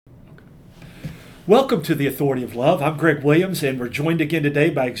Welcome to the Authority of Love. I'm Greg Williams, and we're joined again today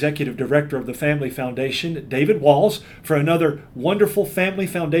by Executive Director of the Family Foundation, David Walls, for another wonderful Family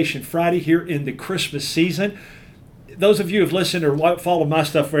Foundation Friday here in the Christmas season. Those of you who have listened or followed my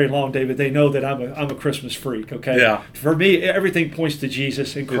stuff very long, David, they know that I'm a Christmas freak, okay? Yeah. For me, everything points to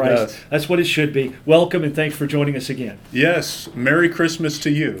Jesus and Christ. It does. That's what it should be. Welcome, and thanks for joining us again. Yes. Merry Christmas to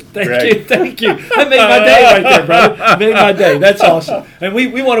you, Thank Greg. you, thank you. That made my day right there, brother. Made my day. That's awesome. And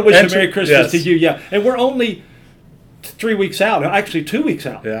we want to wish a Merry Christmas to you, yeah. And we're only 3 weeks out, actually 2 weeks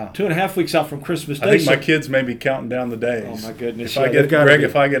out. Yeah. 2.5 weeks out from Christmas Day. I think my kids may be counting down the days. Oh my goodness!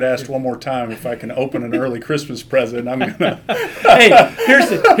 If I get asked one more time if I can open an early Christmas present, I'm gonna. Hey, here's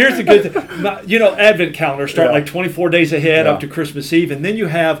the good thing. You know, Advent calendars start like 24 days ahead up to Christmas Eve, and then you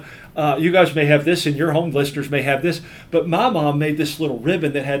have. You guys may have this, and your home listeners may have this, but my mom made this little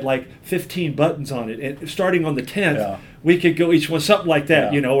ribbon that had like 15 buttons on it, and starting on the 10th, we could go each one something like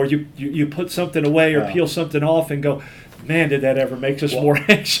that, you know, or you put something away or peel something off and go. Man, did that ever make us more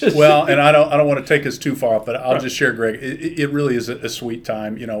anxious? Well, and I don't want to take us too far off, but I'll just share, Greg. It really is a sweet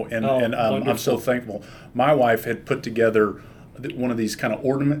time, you know, and I'm so thankful. My wife had put together one of these kind of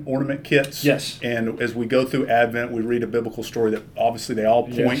ornament kits. Yes. And as we go through Advent, we read a biblical story that obviously they all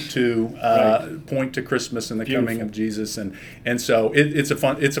point to Christmas and the coming of Jesus, and so it's a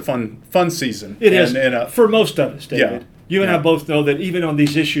fun season. It is for most of us, David. Yeah. You and I both know that even on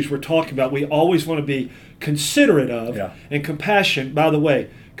these issues we're talking about, we always want to be considerate of and compassion. By the way,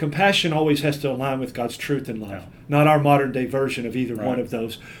 compassion always has to align with God's truth and love, not our modern day version of either one of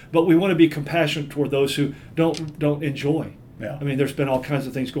those. But we want to be compassionate toward those who don't enjoy. Yeah. I mean, there's been all kinds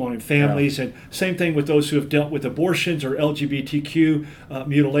of things going on in families, and same thing with those who have dealt with abortions or LGBTQ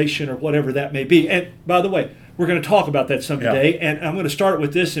mutilation or whatever that may be. And by the way, we're going to talk about that some today, and I'm going to start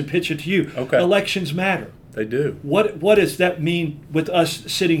with this and pitch it to you. Okay. Elections matter. They do. What does that mean with us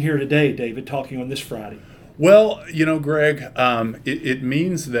sitting here today, David, talking on this Friday? Well, you know, Greg, it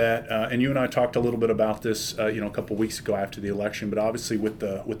means that, and you and I talked a little bit about this, a couple of weeks ago after the election. But obviously, with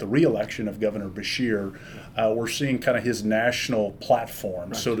the re-election of Governor Beshear, we're seeing kind of his national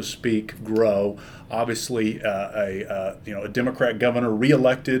platform, so to speak, grow. Obviously, a Democrat governor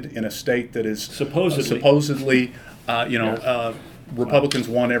re-elected in a state that is supposedly Republicans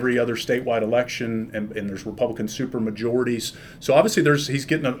won every other statewide election, and there's Republican supermajorities. So obviously, he's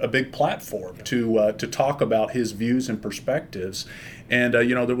getting a big platform to talk about his views and perspectives. And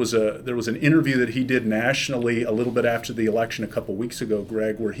there was an interview that he did nationally a little bit after the election a couple weeks ago,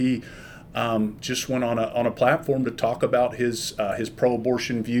 Greg, where he just went on a platform to talk about his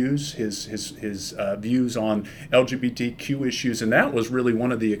pro-abortion views, his views on LGBTQ issues, and that was really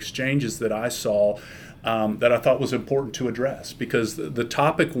one of the exchanges that I saw. That I thought was important to address, because the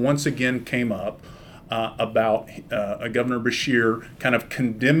topic once again came up about Governor Beshear kind of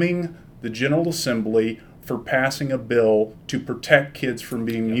condemning the General Assembly for passing a bill to protect kids from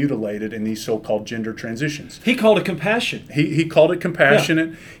being mutilated in these so-called gender transitions. He called it compassion. He called it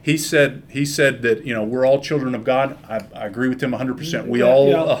compassionate. Yeah. He said that we're all children of God. I agree with him 100%. We all.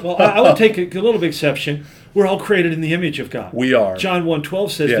 Well, I would take a little bit exception. We're all created in the image of God. We are. John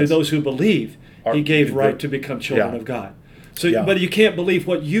 1:12 says to those who believe. He gave right to become children of God. So, but you can't believe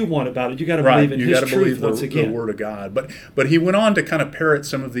what you want about it. You got to believe in His truth once again. The Word of God. But he went on to kind of parrot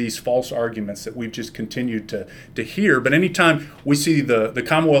some of these false arguments that we've just continued to hear. But anytime we see the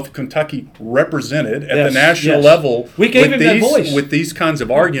Commonwealth of Kentucky represented at the national level, we gave him that voice with these kinds of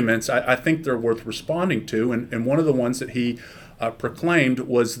arguments, I think they're worth responding to. And one of the ones that he proclaimed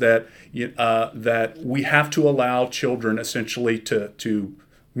was that that we have to allow children essentially to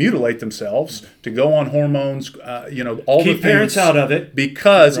mutilate themselves, to go on hormones, all keep the things. Keep parents out of it.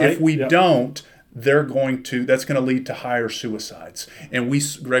 Because if we don't, that's going to lead to higher suicides. And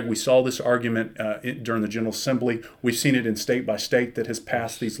Greg, we saw this argument during the General Assembly. We've seen it in state by state that has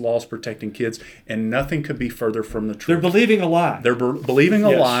passed these laws protecting kids, and nothing could be further from the truth. They're believing a lie. They're believing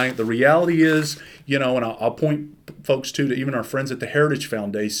a lie. The reality is, and I'll point folks to even our friends at the Heritage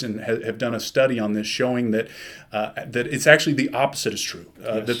Foundation have done a study on this, showing that it's actually the opposite is true.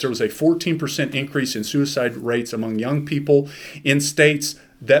 That there was a 14% increase in suicide rates among young people in states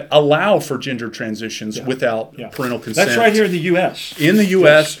that allow for gender transitions without parental consent. That's right here in the U.S. In the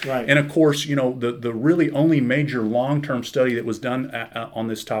U.S., yes, right. And of course, the really only major long-term study that was done on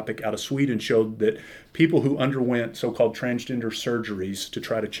this topic out of Sweden showed that people who underwent so-called transgender surgeries to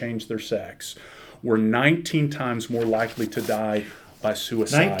try to change their sex were 19 times more likely to die by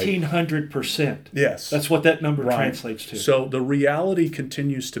suicide. 1,900%. Yes. That's what that number translates to. So the reality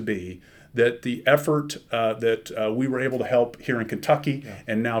continues to be that the effort that we were able to help here in Kentucky,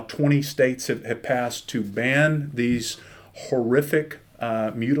 and now 20 states have passed to ban these horrific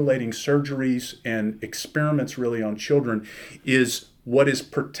mutilating surgeries and experiments really on children is what is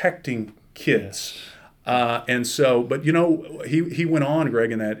protecting kids. And so, but he went on,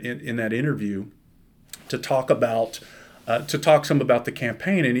 Greg, in that interview to talk some about the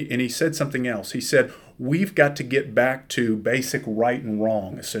campaign, and he said something else. He said, we've got to get back to basic right and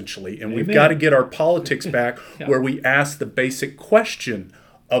wrong, essentially, and we've got to get our politics back where we ask the basic question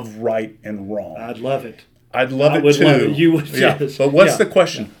of right and wrong. I'd love it. I'd love it too. Love it. You would, yeah. Yes. But what's the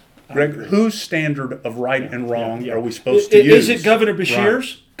question? Greg, whose standard of right and wrong are we supposed to Is use? it Governor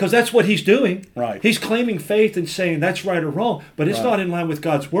Beshear's? Because that's what he's doing. Right. He's claiming faith and saying that's right or wrong, but it's not in line with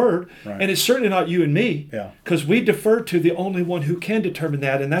God's word, and it's certainly not you and me, because we defer to the only one who can determine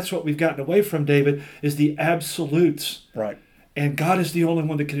that, and that's what we've gotten away from, David, is the absolutes. Right. And God is the only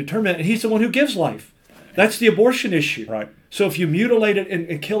one that can determine that, and he's the one who gives life. That's the abortion issue. Right. So if you mutilate it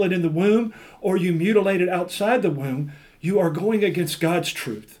and kill it in the womb, or you mutilate it outside the womb, you are going against God's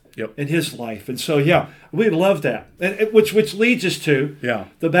truth. In his life. And so, we love that. And which leads us to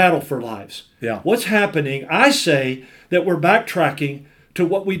the battle for lives. What's happening? I say that we're backtracking to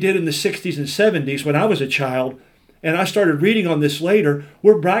what we did in the 60s and 70s when I was a child, and I started reading on this later.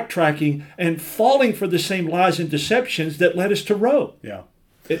 We're backtracking and falling for the same lies and deceptions that led us to Roe.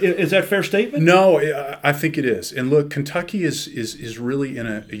 Is that a fair statement? No, I think it is. And look, Kentucky is really in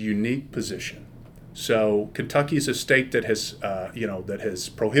a unique position. So Kentucky is a state that has, that has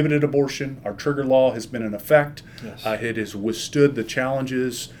prohibited abortion. Our trigger law has been in effect. It has withstood the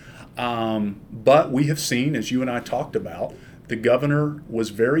challenges. But we have seen, as you and I talked about, the governor was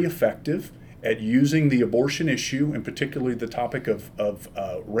very effective at using the abortion issue, and particularly the topic of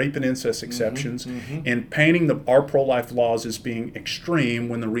rape and incest exceptions, and painting our pro-life laws as being extreme,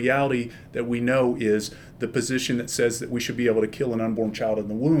 when the reality that we know is the position that says that we should be able to kill an unborn child in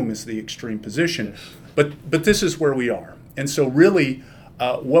the womb is the extreme position. But this is where we are. And so really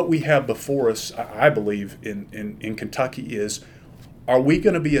what we have before us, I believe, in Kentucky is, are we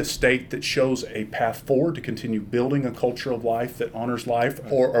going to be a state that shows a path forward to continue building a culture of life that honors life,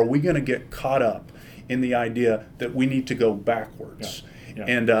 or are we going to get caught up in the idea that we need to go backwards?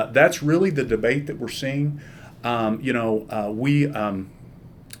 And that's really the debate that we're seeing. I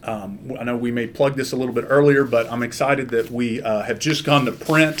know we may plug this a little bit earlier, but I'm excited that we have just gone to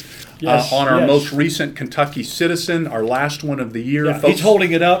print on our most recent Kentucky Citizen, our last one of the year. Folks, he's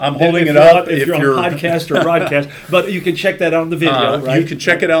holding it up. I'm holding it up. If you're on podcast or broadcast, but you can check that out on the video, right? You can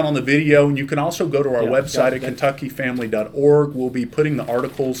check it out on the video, and you can also go to our website at kentuckyfamily.org. We'll be putting the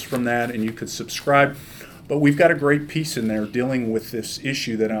articles from that, and you can subscribe. But we've got a great piece in there dealing with this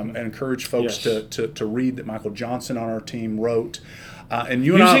issue that I encourage folks to read, that Michael Johnson on our team wrote. And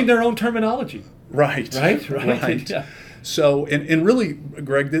using their own terminology. Right. Yeah. So, and really,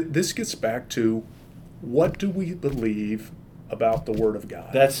 Greg, this gets back to, what do we believe about the Word of God?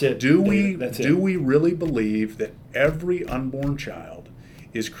 That's it. Do we really believe that every unborn child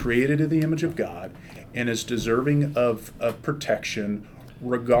is created in the image of God and is deserving of protection,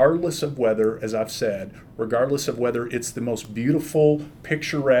 regardless of whether, as I've said, regardless of whether it's the most beautiful,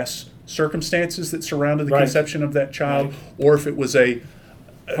 picturesque circumstances that surrounded the conception of that child, or if it was a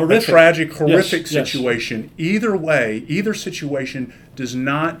tragic, horrific situation. Either way, either situation does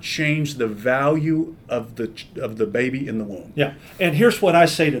not change the value of the baby in the womb. And here's what I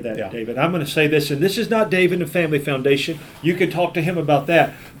say to that, David. I'm going to say this, and this is not David and Family Foundation. You can talk to him about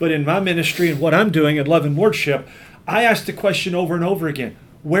that. But in my ministry and what I'm doing in Love and Worship, I ask the question over and over again,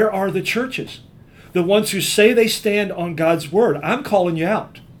 where are the churches? The ones who say they stand on God's Word. I'm calling you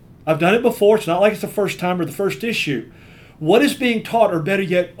out. I've done it before. It's not like it's the first time or the first issue. What is being taught, or better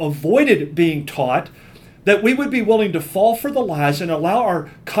yet, avoided being taught, that we would be willing to fall for the lies and allow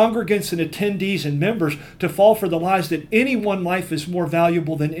our congregants and attendees and members to fall for the lies that any one life is more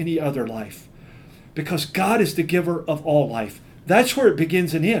valuable than any other life. Because God is the giver of all life. That's where it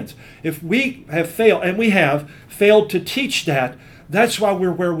begins and ends. If we have failed, and we have failed to teach that, that's why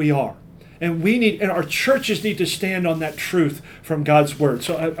we're where we are. And our churches need to stand on that truth from God's Word.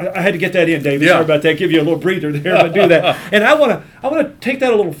 So I had to get that in, David. Sorry about that. Give you a little breather there, but do that. And I want to take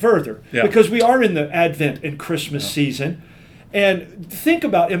that a little further, because we are in the Advent and Christmas season. And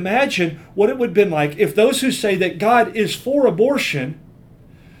imagine what it would have been like if those who say that God is for abortion,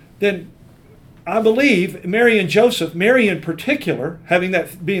 then I believe Mary and Joseph, Mary in particular, having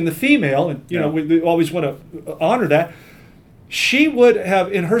that being the female, and we always want to honor that, she would have,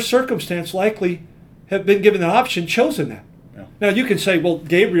 in her circumstance, likely have been given the option, chosen that. Now you can say, well,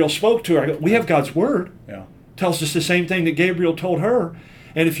 Gabriel spoke to her. We have God's Word. Tells us the same thing that Gabriel told her.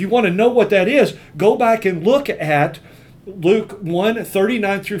 And if you want to know what that is, go back and look at Luke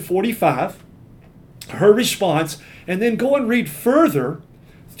 1:39 through 45. her response, and then go and read further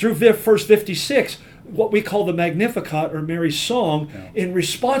through verse 56, what we call the Magnificat or Mary's song, in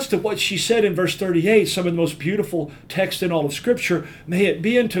response to what she said in verse 38, some of the most beautiful text in all of Scripture. May it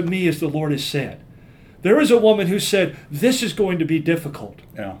be unto me as the Lord has said. There is a woman who said, this is going to be difficult.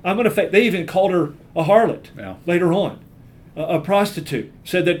 Yeah. I'm going to. They even called her a harlot later on, a prostitute.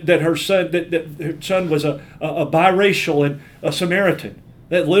 Said that her son was a biracial and a Samaritan.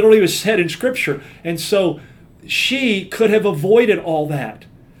 That literally was said in Scripture. And so she could have avoided all that.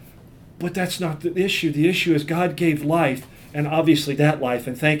 But that's not the issue. The issue is God gave life, and obviously that life,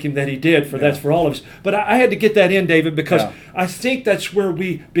 and thank Him that He did, for that's for all of us. But I had to get that in, David, because I think that's where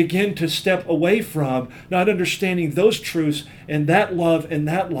we begin to step away from not understanding those truths and that love and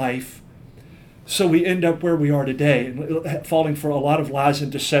that life. So we end up where we are today, falling for a lot of lies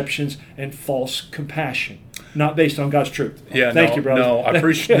and deceptions and false compassion, not based on God's truth. Thank you, brother.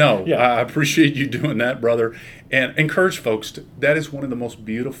 I appreciate you doing that, brother. And encourage folks that is one of the most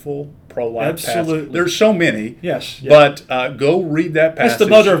beautiful pro-life passages. There's so many. Yes. But go read that passage. It's the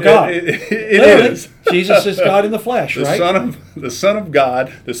mother of God. It is. Jesus is God in the flesh, right? The Son of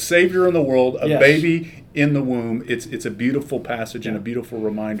God, the Savior in the world, a baby in the womb. It's a beautiful passage and a beautiful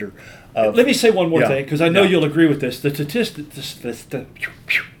reminder. Let me say one more thing, because I know you'll agree with this. Let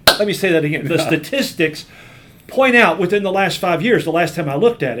me say that again. The statistics point out within the last 5 years, the last time I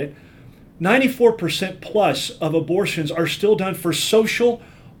looked at it, 94% plus of abortions are still done for social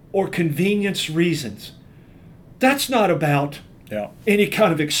or convenience reasons. That's not about any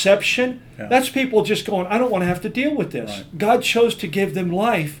kind of exception. That's people just going, I don't want to have to deal with this. Right. God chose to give them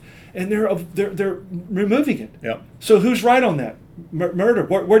life, and they're removing it. Yep. So who's right on that? Murder.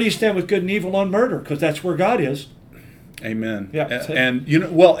 Where do you stand with good and evil on murder? Because that's where God is. Amen. Yeah. And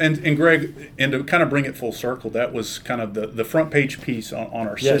Greg, and to kind of bring it full circle, that was kind of the front page piece on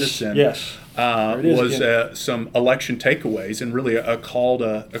our Citizen. Yes. Was some election takeaways and really a call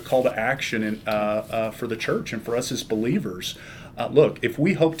to action for the church and for us as believers. Look, if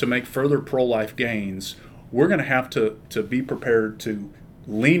we hope to make further pro-life gains, we're going to have to be prepared to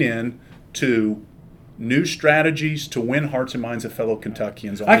lean in to new strategies to win hearts and minds of fellow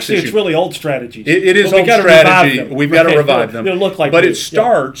Kentuckians on Actually, this issue. it's really old strategies. It is old strategy. We've got to revive them. They'll look like but it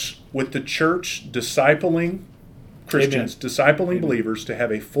starts with the church discipling Christians, discipling believers to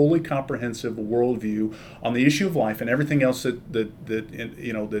have a fully comprehensive worldview on the issue of life and everything else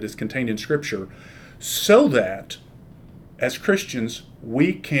that is contained in Scripture, so that as Christians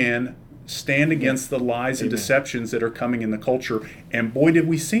we can stand against the lies and deceptions that are coming in the culture. And boy, did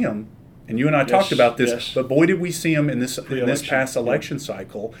we see them. And you and I talked about this, but boy, did we see them in this past election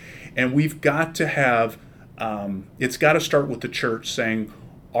cycle. And we've got to have, it's got to start with the church saying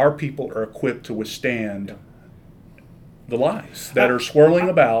our people are equipped to withstand the lies that are swirling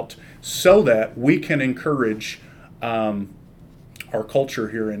about, so that we can encourage our culture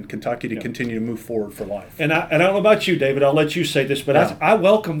here in Kentucky to continue to move forward for life. And I don't know about you, David. I'll let you say this, but I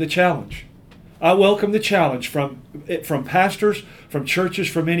welcome the challenge. I welcome the challenge from pastors, from churches,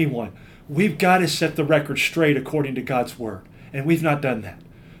 from anyone. We've got to set the record straight according to God's Word, and we've not done that.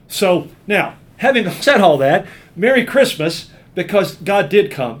 So now, having said all that, Merry Christmas, because God did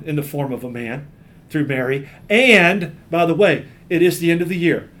come in the form of a man through Mary. And, by the way, it is the end of the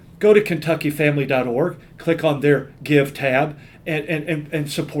year. Go to KentuckyFamily.org, click on their Give tab, and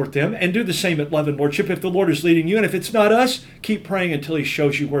support them. And do the same at Love and Lordship if the Lord is leading you. And if it's not us, keep praying until He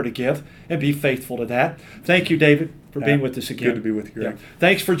shows you where to give, and be faithful to that. Thank you, David, for being with us again. Good to be with you, Greg.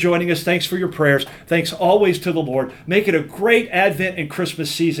 Thanks for joining us. Thanks for your prayers. Thanks always to the Lord. Make it a great Advent and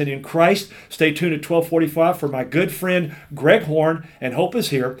Christmas season in Christ. Stay tuned at 12:45 for my good friend Greg Horn, and Hope is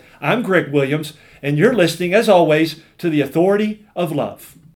Here. I'm Greg Williams, and you're listening, as always, to the Authority of Love.